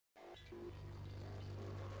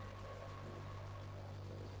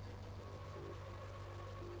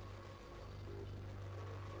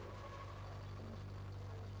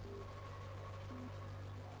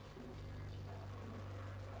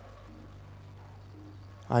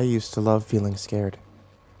I used to love feeling scared.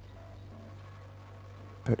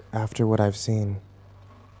 But after what I've seen,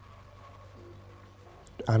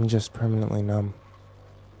 I'm just permanently numb.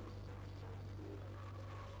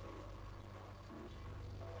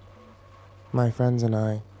 My friends and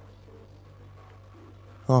I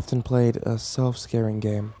often played a self-scaring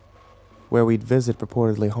game where we'd visit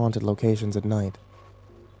purportedly haunted locations at night,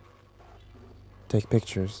 take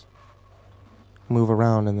pictures, move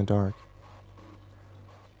around in the dark,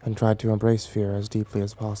 and tried to embrace fear as deeply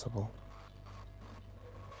as possible.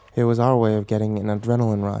 It was our way of getting an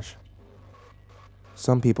adrenaline rush.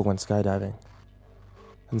 Some people went skydiving,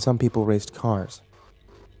 and some people raced cars,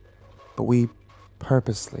 but we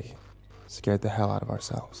purposely scared the hell out of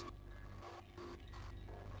ourselves.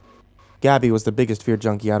 Gabby was the biggest fear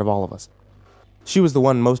junkie out of all of us. She was the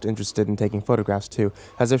one most interested in taking photographs too,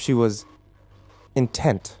 as if she was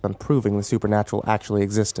intent on proving the supernatural actually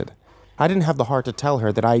existed. I didn't have the heart to tell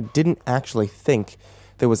her that I didn't actually think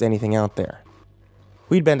there was anything out there.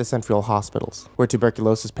 We'd been to central hospitals, where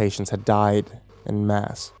tuberculosis patients had died en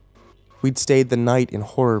masse. We'd stayed the night in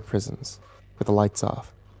horror prisons, with the lights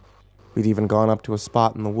off. We'd even gone up to a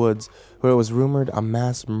spot in the woods where it was rumored a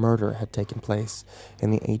mass murder had taken place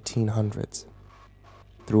in the 1800s.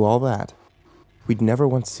 Through all that, we'd never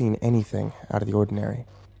once seen anything out of the ordinary.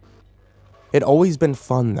 It'd always been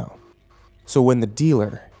fun, though. So when the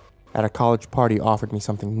dealer at a college party offered me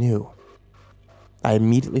something new, I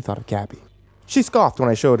immediately thought of Gabby. She scoffed when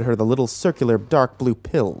I showed her the little circular dark blue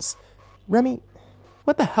pills. Remy?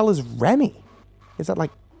 What the hell is Remy? Is that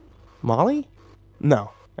like Molly?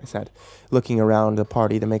 No, I said, looking around the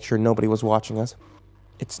party to make sure nobody was watching us.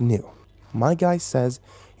 It's new. My guy says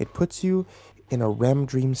it puts you in a REM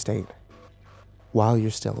dream state while you're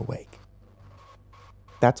still awake.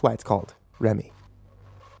 That's why it's called Remy.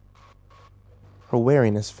 Her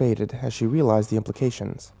wariness faded as she realized the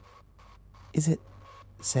implications. Is it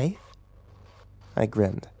safe? I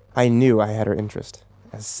grinned. I knew I had her interest.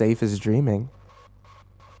 As safe as dreaming.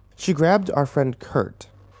 She grabbed our friend Kurt,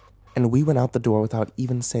 and we went out the door without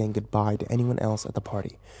even saying goodbye to anyone else at the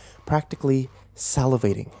party, practically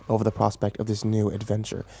salivating over the prospect of this new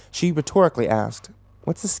adventure. She rhetorically asked,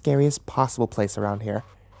 "What's the scariest possible place around here?"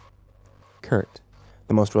 Kurt,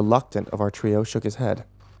 the most reluctant of our trio, shook his head.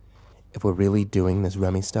 "If we're really doing this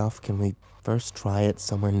Remy stuff, can we first try it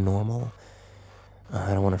somewhere normal?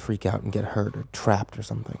 I don't want to freak out and get hurt or trapped or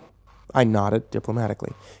something." I nodded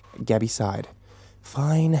diplomatically. Gabby sighed.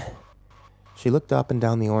 "Fine." She looked up and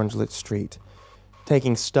down the orange-lit street,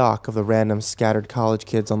 taking stock of the random scattered college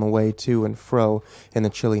kids on the way to and fro in the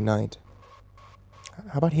chilly night.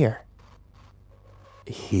 "How about here?"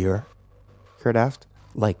 "Here?" Kurt asked.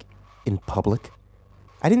 "Like, in public?"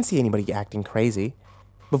 I didn't see anybody acting crazy.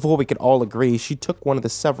 Before we could all agree, she took one of the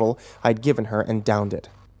several I'd given her and downed it.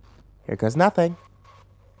 "Here goes nothing."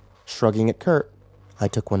 Shrugging at Kurt, I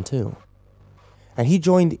took one too, and he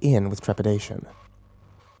joined in with trepidation.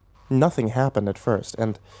 Nothing happened at first,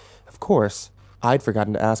 and, of course, I'd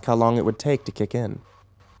forgotten to ask how long it would take to kick in.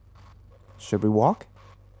 "Should we walk?"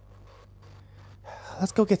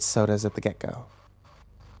 "Let's go get sodas at the get-go,"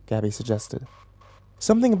 Gabby suggested.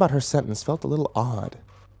 Something about her sentence felt a little odd.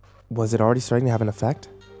 Was it already starting to have an effect?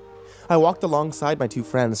 I walked alongside my two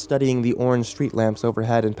friends, studying the orange street lamps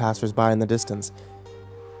overhead and passers-by in the distance.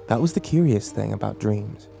 That was the curious thing about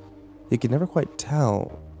dreams. You could never quite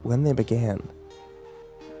tell when they began.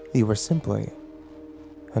 You were simply,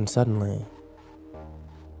 and suddenly,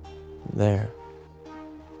 there.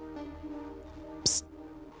 Psst.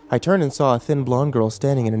 I turned and saw a thin blonde girl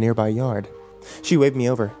standing in a nearby yard. She waved me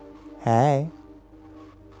over. "Hey."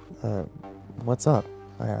 What's up?"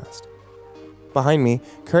 I asked. Behind me,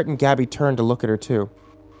 Kurt and Gabby turned to look at her too.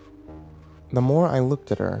 The more I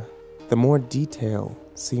looked at her, the more detail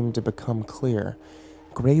seemed to become clear.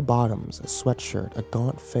 Gray bottoms, a sweatshirt, a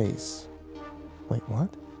gaunt face. Wait,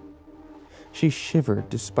 what? She shivered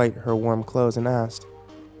despite her warm clothes and asked,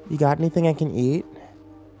 "You got anything I can eat?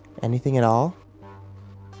 Anything at all?"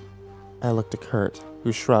 I looked at Kurt,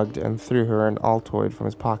 who shrugged and threw her an Altoid from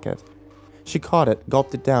his pocket. She caught it,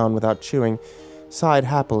 gulped it down without chewing, sighed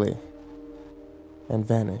happily, and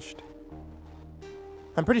vanished.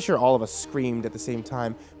 I'm pretty sure all of us screamed at the same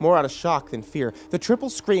time, more out of shock than fear. The triple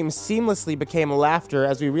scream seamlessly became laughter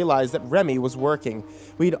as we realized that Remy was working.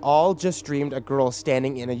 We'd all just dreamed a girl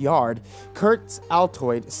standing in a yard. Kurt's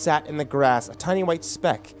Altoid sat in the grass, a tiny white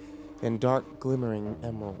speck in dark glimmering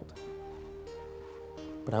emerald.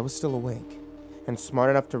 But I was still awake, and smart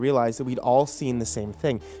enough to realize that we'd all seen the same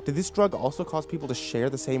thing. Did this drug also cause people to share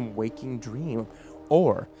the same waking dream?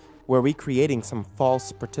 Or were we creating some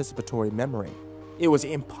false participatory memory? It was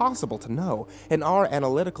impossible to know, and our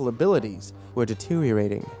analytical abilities were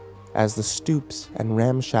deteriorating as the stoops and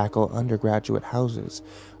ramshackle undergraduate houses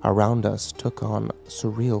around us took on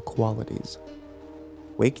surreal qualities.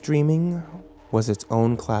 Wake dreaming was its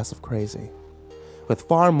own class of crazy, with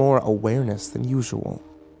far more awareness than usual.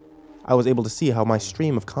 I was able to see how my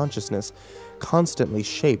stream of consciousness constantly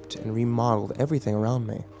shaped and remodeled everything around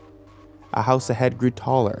me. A house ahead grew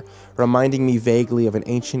taller, reminding me vaguely of an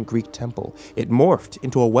ancient Greek temple. It morphed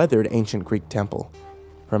into a weathered ancient Greek temple,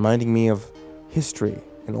 reminding me of history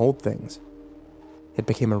and old things. It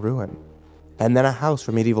became a ruin, and then a house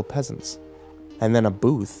for medieval peasants, and then a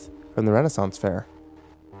booth from the Renaissance Fair.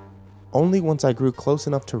 Only once I grew close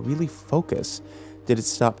enough to really focus did it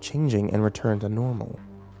stop changing and return to normal.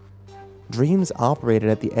 Dreams operated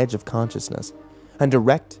at the edge of consciousness, and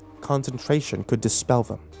direct concentration could dispel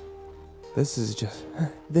them. This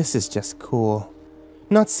is just cool.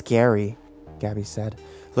 Not scary, Gabby said,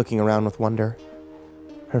 looking around with wonder.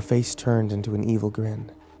 Her face turned into an evil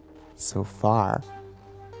grin. So far.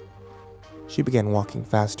 She began walking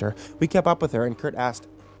faster. We kept up with her, and Kurt asked,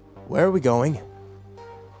 "Where are we going?"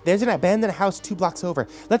 "There's an abandoned house 2 blocks over.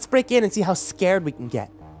 Let's break in and see how scared we can get."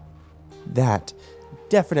 That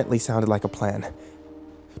definitely sounded like a plan.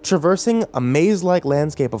 Traversing a maze-like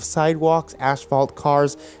landscape of sidewalks, asphalt,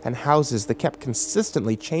 cars, and houses that kept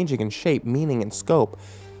consistently changing in shape, meaning, and scope,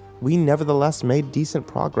 we nevertheless made decent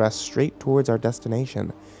progress straight towards our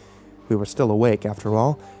destination. We were still awake, after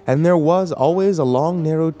all, and there was always a long,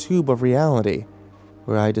 narrow tube of reality,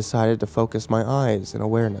 where I decided to focus my eyes and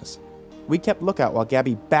awareness. We kept lookout while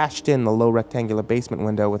Gabby bashed in the low rectangular basement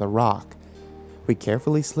window with a rock. We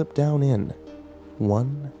carefully slipped down in,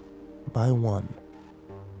 one by one.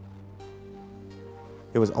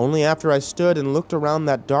 It was only after I stood and looked around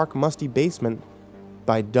that dark, musty basement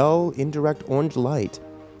by dull, indirect orange light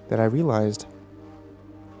that I realized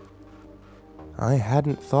I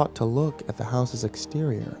hadn't thought to look at the house's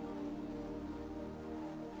exterior.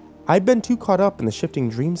 I'd been too caught up in the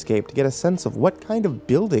shifting dreamscape to get a sense of what kind of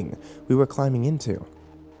building we were climbing into.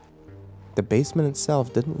 The basement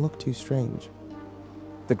itself didn't look too strange.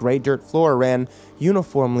 The gray dirt floor ran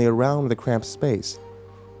uniformly around the cramped space,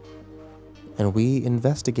 and we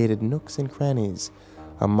investigated nooks and crannies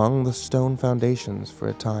among the stone foundations for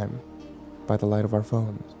a time by the light of our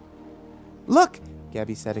phones. "Look!"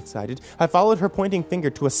 Gabby said, excited. I followed her pointing finger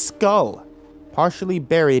to a skull, partially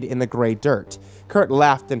buried in the gray dirt. Kurt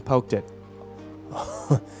laughed and poked it.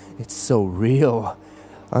 "It's so real."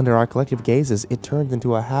 Under our collective gazes, it turned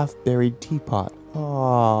into a half-buried teapot.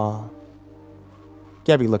 Aww.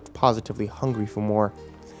 Gabby looked positively hungry for more.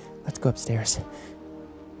 "Let's go upstairs."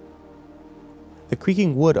 The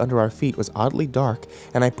creaking wood under our feet was oddly dark,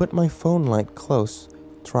 and I put my phone light close,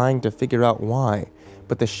 trying to figure out why,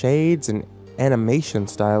 but the shades and animation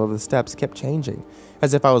style of the steps kept changing,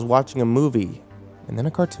 as if I was watching a movie, and then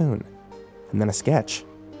a cartoon, and then a sketch,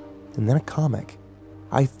 and then a comic.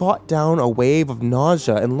 I fought down a wave of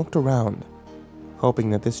nausea and looked around, hoping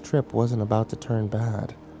that this trip wasn't about to turn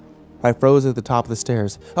bad. I froze at the top of the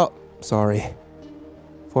stairs. "Oh, sorry."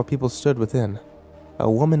 4 people stood within.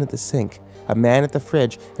 A woman at the sink, a man at the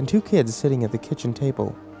fridge, and 2 kids sitting at the kitchen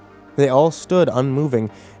table. They all stood unmoving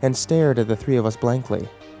and stared at the 3 of us blankly,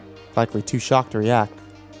 likely too shocked to react.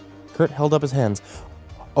 Kurt held up his hands.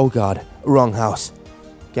 "Oh God, wrong house."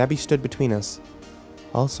 Gabby stood between us,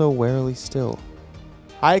 also warily still.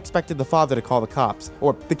 I expected the father to call the cops,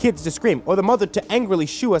 or the kids to scream, or the mother to angrily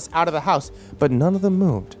shoo us out of the house, but none of them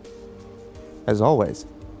moved. As always,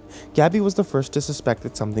 Gabby was the first to suspect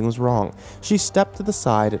that something was wrong. She stepped to the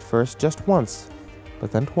side at first just once,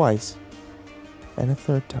 but then twice, and a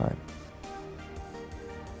 3rd time.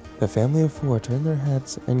 The family of 4 turned their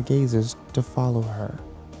heads and gazes to follow her,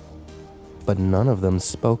 but none of them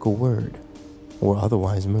spoke a word or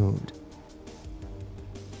otherwise moved.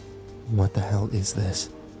 "What the hell is this?"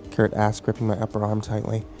 Kurt asked, gripping my upper arm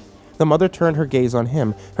tightly. The mother turned her gaze on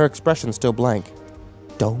him, her expression still blank.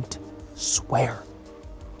 "Don't swear,"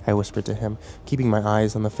 I whispered to him, keeping my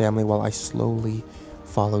eyes on the family while I slowly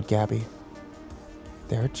followed Gabby.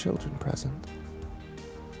 There are children present.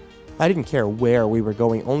 I didn't care where we were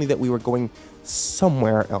going, only that we were going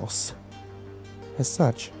somewhere else. As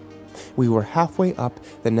such, we were halfway up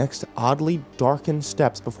the next oddly darkened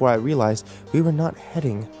steps before I realized we were not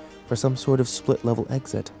heading for some sort of split-level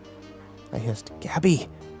exit. I hissed, "Gabby,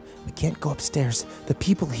 we can't go upstairs. The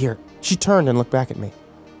people here." She turned and looked back at me.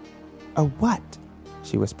 "A what?"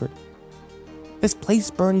 she whispered. "This place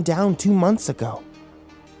burned down 2 months ago."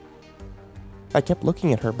 I kept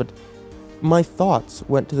looking at her, but my thoughts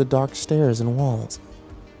went to the dark stairs and walls.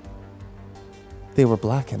 They were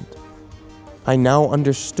blackened, I now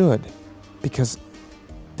understood, because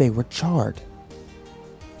they were charred.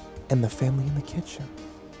 And the family in the kitchen.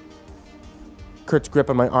 Kurt's grip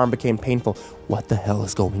on my arm became painful. What the hell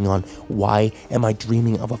is going on? Why am I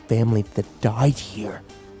dreaming of a family that died here?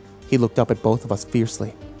 He looked up at both of us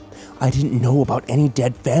fiercely. I didn't know about any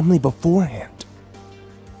dead family beforehand.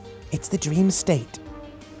 It's the dream state,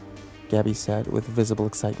 Gabby said with visible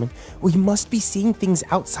excitement. We must be seeing things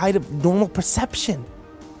outside of normal perception.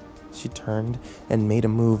 She turned and made a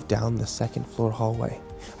move down the second-floor hallway.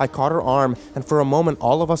 I caught her arm, and for a moment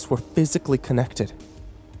all of us were physically connected.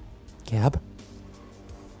 Gab,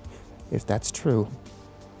 if that's true,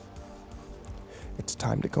 it's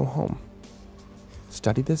time to go home.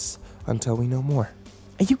 Study this until we know more.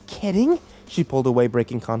 Are you kidding? She pulled away,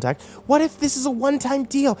 breaking contact. What if this is a one-time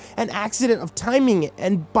deal, an accident of timing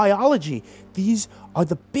and biology? These are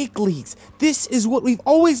the big leagues. This is what we've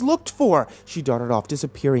always looked for. She darted off,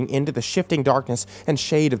 disappearing into the shifting darkness and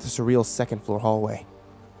shade of the surreal second-floor hallway.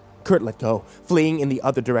 Kurt let go, fleeing in the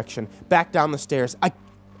other direction, back down the stairs.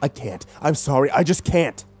 I can't. I'm sorry. I just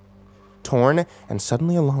can't. Torn and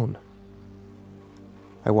suddenly alone.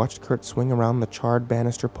 I watched Kurt swing around the charred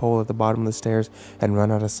banister pole at the bottom of the stairs and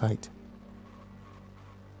run out of sight.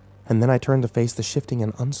 And then I turned to face the shifting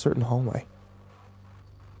and uncertain hallway.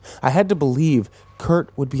 I had to believe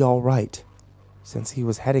Kurt would be all right, since he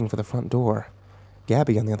was heading for the front door.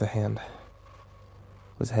 Gabby, on the other hand,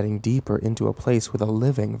 was heading deeper into a place where the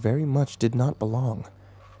living very much did not belong.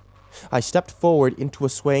 I stepped forward into a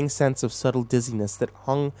swaying sense of subtle dizziness that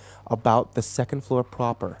hung about the second floor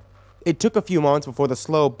proper. It took a few moments before the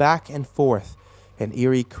slow back and forth and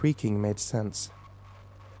eerie creaking made sense.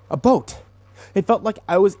 A boat! It felt like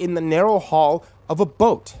I was in the narrow hall of a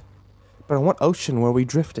boat. But on what ocean were we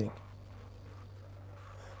drifting?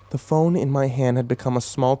 The phone in my hand had become a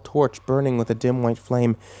small torch burning with a dim white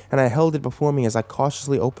flame, and I held it before me as I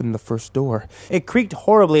cautiously opened the first door. It creaked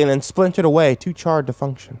horribly and then splintered away, too charred to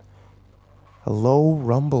function. A low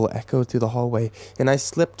rumble echoed through the hallway, and I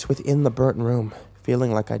slipped within the burnt room,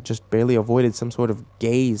 feeling like I'd just barely avoided some sort of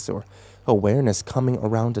gaze or awareness coming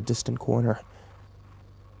around a distant corner.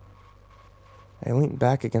 I leaned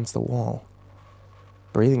back against the wall,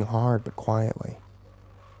 breathing hard but quietly,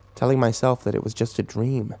 telling myself that it was just a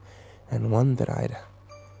dream, and one that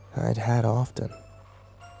I'd had often.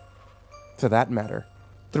 For that matter,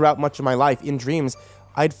 throughout much of my life, in dreams,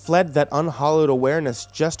 I'd fled that unhallowed awareness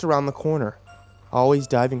just around the corner, always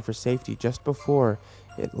diving for safety just before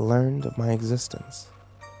it learned of my existence.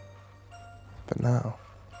 But now,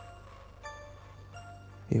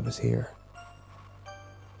 it was here.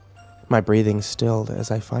 My breathing stilled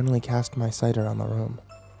as I finally cast my sight around the room.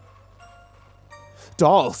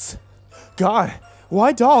 Dolls! God,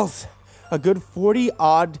 why dolls? A good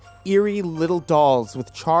 40-odd eerie little dolls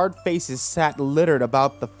with charred faces sat littered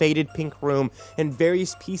about the faded pink room, in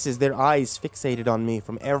various pieces, their eyes fixated on me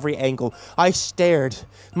from every angle. I stared,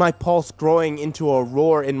 my pulse growing into a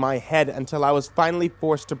roar in my head until I was finally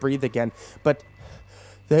forced to breathe again. But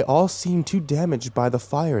they all seemed too damaged by the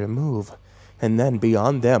fire to move. And then,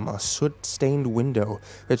 beyond them, a soot-stained window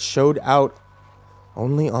that showed out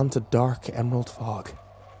only onto dark emerald fog.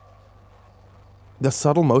 The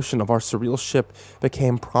subtle motion of our surreal ship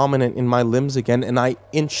became prominent in my limbs again, and I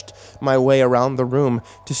inched my way around the room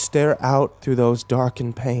to stare out through those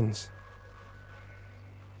darkened panes.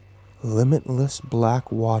 Limitless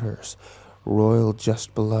black waters roiled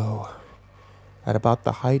just below, at about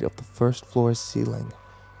the height of the first floor's ceiling.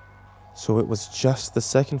 So it was just the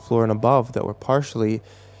second floor and above that were partially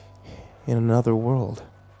in another world.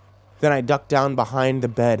 Then I ducked down behind the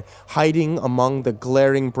bed, hiding among the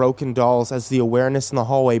glaring broken dolls as the awareness in the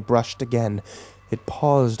hallway brushed again. It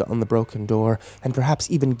paused on the broken door, and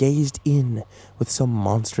perhaps even gazed in with some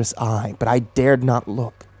monstrous eye, but I dared not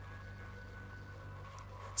look.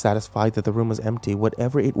 Satisfied that the room was empty,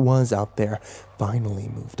 whatever it was out there finally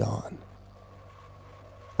moved on.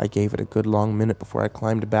 I gave it a good long minute before I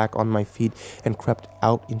climbed back on my feet and crept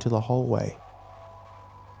out into the hallway.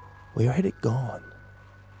 Where had it gone?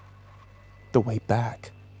 The way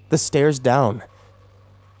back, the stairs down,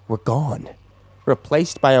 were gone,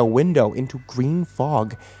 replaced by a window into green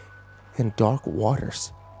fog and dark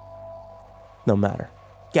waters. No matter.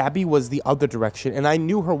 Gabby was the other direction, and I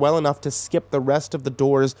knew her well enough to skip the rest of the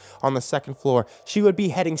doors on the second floor. She would be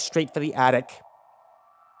heading straight for the attic.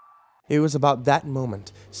 It was about that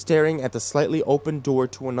moment, staring at the slightly open door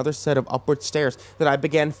to another set of upward stairs, that I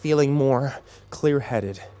began feeling more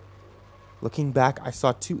clear-headed. Looking back, I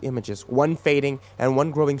saw two images, one fading and one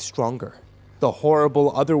growing stronger. The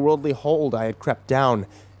horrible, otherworldly hold I had crept down,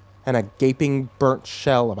 and a gaping burnt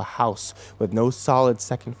shell of a house with no solid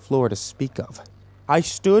second floor to speak of. I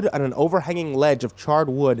stood on an overhanging ledge of charred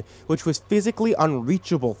wood, which was physically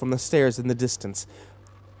unreachable from the stairs in the distance.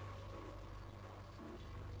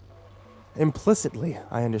 Implicitly,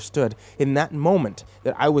 I understood in that moment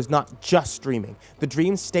that I was not just dreaming. The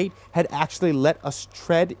dream state had actually let us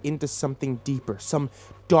tread into something deeper, some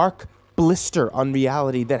dark blister on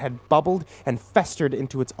reality that had bubbled and festered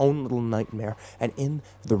into its own little nightmare. And in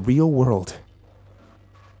the real world,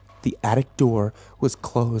 the attic door was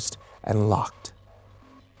closed and locked.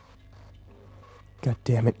 "God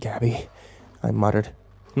damn it, Gabby," I muttered.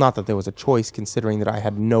 Not that there was a choice, considering that I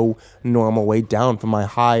had no normal way down from my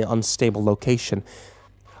high, unstable location.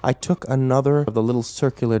 I took another of the little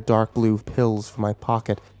circular dark blue pills from my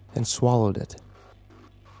pocket and swallowed it.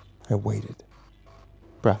 I waited,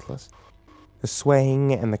 breathless. The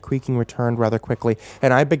swaying and the creaking returned rather quickly,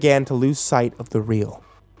 and I began to lose sight of the real.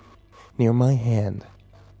 Near my hand,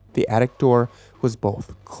 the attic door was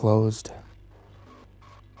both closed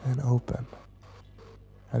and open.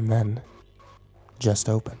 And then just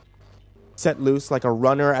open. Set loose like a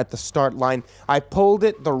runner at the start line, I pulled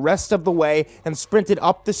it the rest of the way and sprinted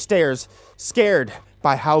up the stairs, scared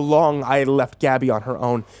by how long I had left Gabby on her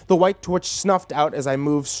own. The white torch snuffed out as I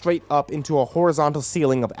moved straight up into a horizontal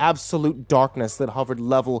ceiling of absolute darkness that hovered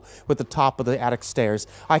level with the top of the attic stairs.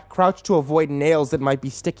 I crouched to avoid nails that might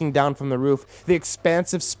be sticking down from the roof. The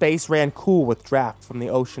expansive space ran cool with drafts from the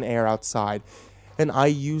ocean air outside, and I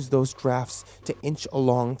used those drafts to inch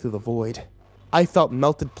along through the void. I felt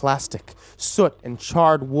melted plastic, soot, and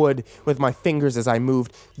charred wood with my fingers as I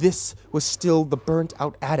moved. This was still the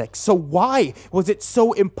burnt-out attic, so why was it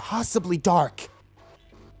so impossibly dark?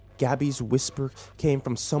 Gabby's whisper came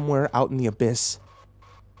from somewhere out in the abyss.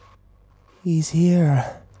 "He's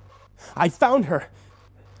here." I found her.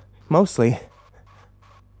 Mostly.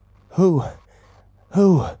 Who?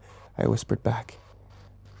 I whispered back.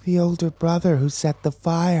 "The older brother who set the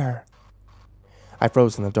fire." I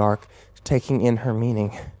froze in the dark, taking in her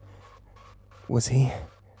meaning. Was he?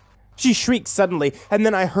 She shrieked suddenly, and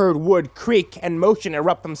then I heard wood creak and motion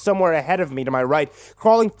erupt from somewhere ahead of me to my right.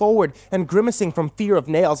 Crawling forward and grimacing from fear of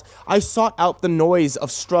nails, I sought out the noise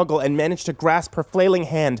of struggle and managed to grasp her flailing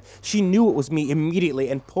hand. She knew it was me immediately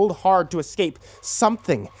and pulled hard to escape.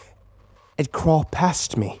 Something had crawled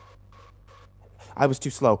past me. I was too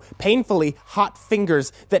slow. Painfully hot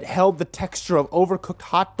fingers that held the texture of overcooked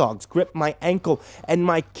hot dogs gripped my ankle, and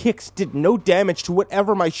my kicks did no damage to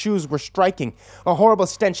whatever my shoes were striking. A horrible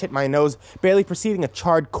stench hit my nose, barely preceding a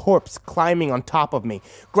charred corpse climbing on top of me.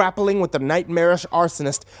 Grappling with the nightmarish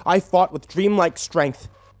arsonist, I fought with dreamlike strength.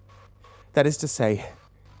 That is to say,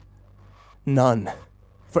 none.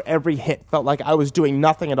 For every hit felt like I was doing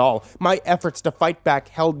nothing at all. My efforts to fight back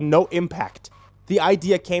held no impact. The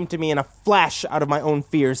idea came to me in a flash out of my own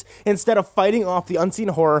fears. Instead of fighting off the unseen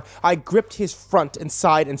horror, I gripped his front and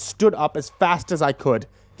side and stood up as fast as I could.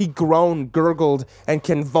 He groaned, gurgled, and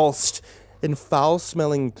convulsed, and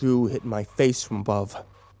foul-smelling goo hit my face from above.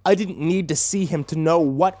 I didn't need to see him to know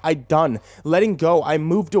what I'd done. Letting go, I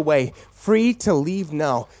moved away, free to leave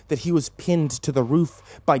now that he was pinned to the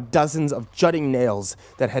roof by dozens of jutting nails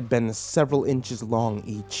that had been several inches long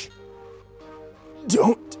each.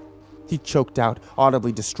 "Don't," he choked out,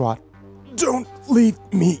 audibly distraught. "Don't leave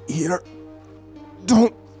me here.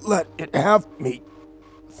 Don't let it have me.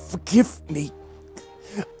 Forgive me.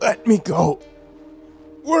 Let me go.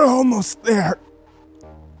 We're almost there.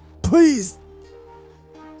 Please.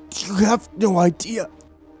 You have no idea."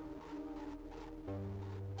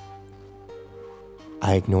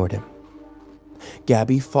 I ignored him.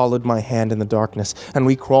 Gabby followed my hand in the darkness, and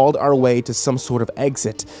we crawled our way to some sort of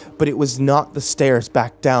exit, but it was not the stairs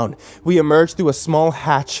back down. We emerged through a small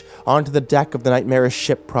hatch onto the deck of the nightmarish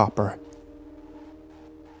ship proper.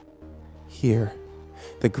 Here,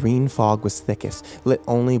 the green fog was thickest, lit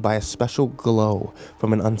only by a special glow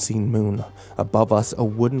from an unseen moon. Above us, a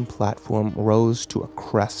wooden platform rose to a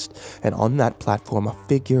crest, and on that platform, a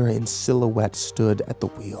figure in silhouette stood at the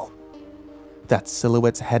wheel. That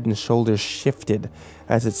silhouette's head and shoulders shifted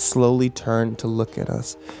as it slowly turned to look at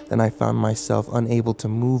us. Then I found myself unable to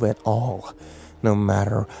move at all. No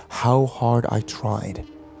matter how hard I tried,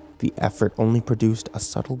 the effort only produced a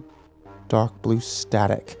subtle dark blue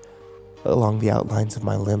static along the outlines of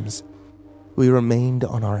my limbs. We remained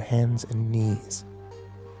on our hands and knees.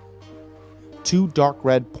 Two dark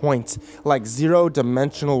red points, like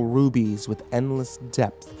zero-dimensional rubies with endless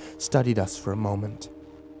depth, studied us for a moment.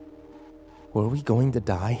 Were we going to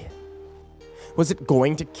die? Was it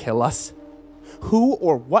going to kill us? Who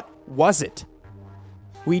or what was it?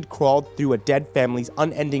 We'd crawled through a dead family's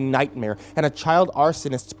unending nightmare and a child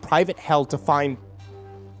arsonist's private hell to find...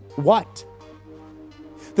 what?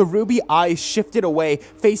 The ruby eyes shifted away,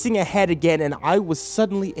 facing ahead again, and I was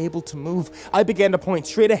suddenly able to move. I began to point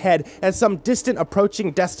straight ahead at some distant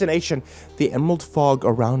approaching destination. The emerald fog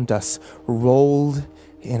around us rolled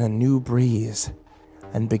in a new breeze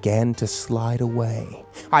and began to slide away.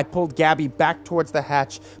 I pulled Gabby back towards the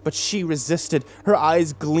hatch, but she resisted. Her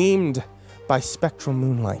eyes gleamed by spectral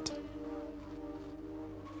moonlight.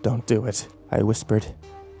 "Don't do it," I whispered.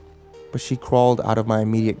 But she crawled out of my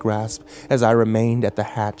immediate grasp as I remained at the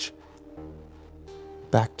hatch,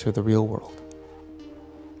 back to the real world.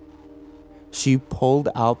 She pulled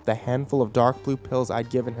out the handful of dark blue pills I'd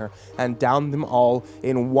given her and downed them all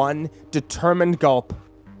in one determined gulp.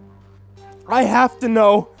 "I have to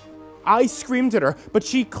know!" I screamed at her, but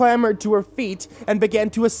she clambered to her feet and began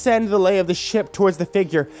to ascend the lay of the ship towards the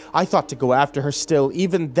figure. I thought to go after her still,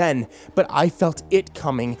 even then, but I felt it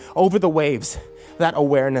coming over the waves. That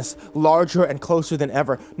awareness, larger and closer than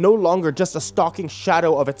ever, no longer just a stalking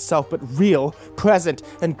shadow of itself, but real, present,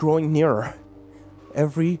 and growing nearer.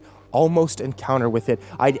 Every almost encounter with it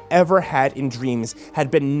I'd ever had in dreams had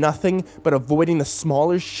been nothing but avoiding the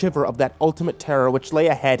smallest shiver of that ultimate terror which lay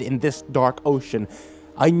ahead in this dark ocean.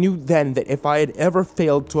 I knew then that if I had ever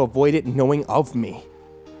failed to avoid it knowing of me,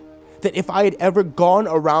 that if I had ever gone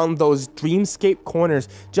around those dreamscape corners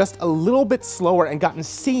just a little bit slower and gotten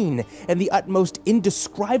seen in the utmost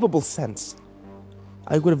indescribable sense,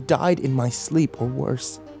 I would have died in my sleep or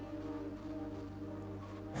worse.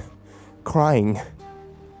 Crying.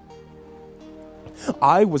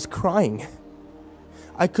 I was crying.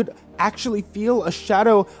 I could actually feel a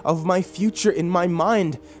shadow of my future in my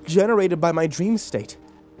mind generated by my dream state.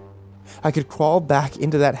 I could crawl back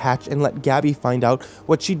into that hatch and let Gabby find out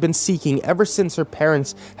what she'd been seeking ever since her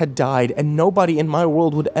parents had died, and nobody in my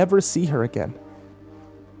world would ever see her again.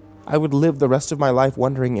 I would live the rest of my life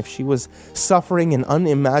wondering if she was suffering an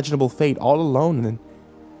unimaginable fate all alone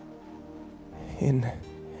in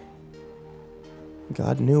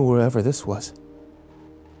God knew wherever this was.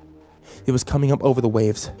 It was coming up over the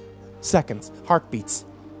waves. Seconds, heartbeats.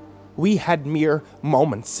 We had mere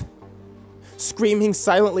moments. Screaming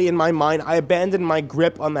silently in my mind, I abandoned my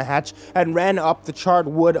grip on the hatch and ran up the charred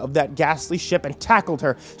wood of that ghastly ship and tackled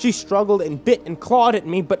her. She struggled and bit and clawed at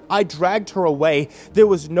me, but I dragged her away. There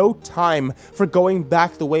was no time for going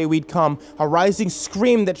back the way we'd come. A rising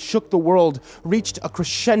scream that shook the world reached a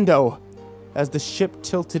crescendo as the ship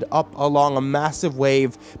tilted up along a massive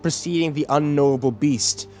wave preceding the unknowable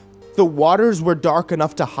beast. The waters were dark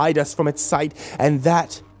enough to hide us from its sight, and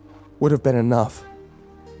that would have been enough.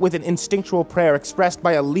 With an instinctual prayer expressed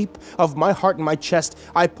by a leap of my heart in my chest,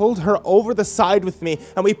 I pulled her over the side with me,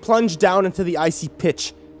 and we plunged down into the icy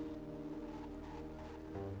pitch.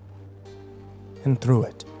 And through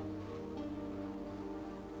it.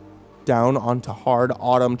 Down onto hard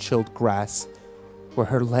autumn-chilled grass, where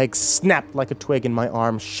her legs snapped like a twig and my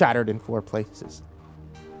arm shattered in 4 places.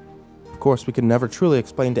 Of course, we could never truly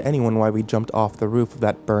explain to anyone why we jumped off the roof of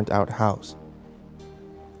that burnt-out house.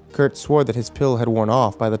 Kurt swore that his pill had worn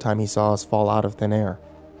off by the time he saw us fall out of thin air.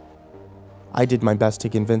 I did my best to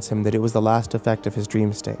convince him that it was the last effect of his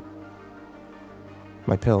dream state.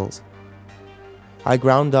 My pills. I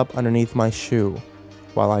ground up underneath my shoe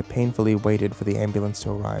while I painfully waited for the ambulance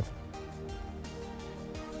to arrive.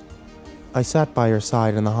 I sat by her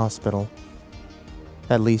side in the hospital.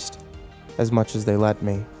 At least, as much as they let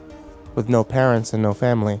me. With no parents and no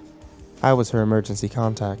family, I was her emergency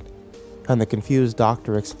contact. And the confused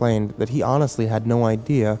doctor explained that he honestly had no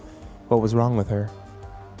idea what was wrong with her.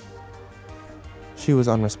 She was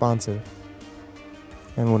unresponsive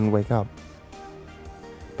and wouldn't wake up.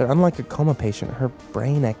 But unlike a coma patient, her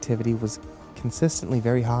brain activity was consistently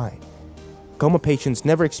very high. Coma patients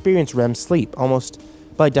never experience REM sleep, almost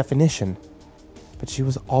by definition, but she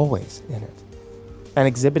was always in it, and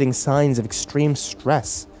exhibiting signs of extreme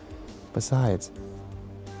stress besides.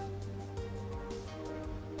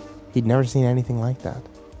 He'd never seen anything like that.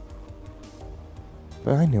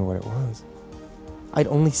 But I knew what it was. I'd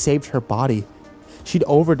only saved her body. She'd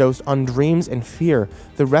overdosed on dreams and fear.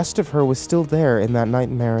 The rest of her was still there in that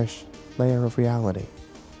nightmarish layer of reality.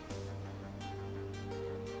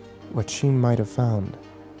 What she might have found,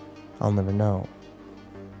 I'll never know.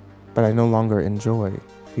 But I no longer enjoy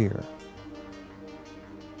fear.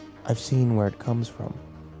 I've seen where it comes from.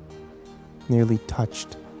 Nearly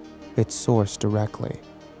touched its source directly.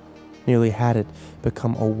 Nearly had it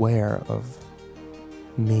become aware of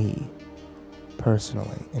me,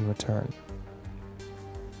 personally, in return.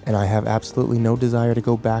 And I have absolutely no desire to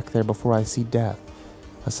go back there before I see death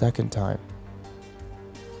a second time.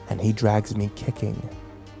 and he drags me kicking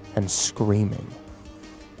and screaming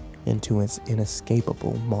into his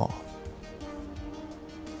inescapable maw.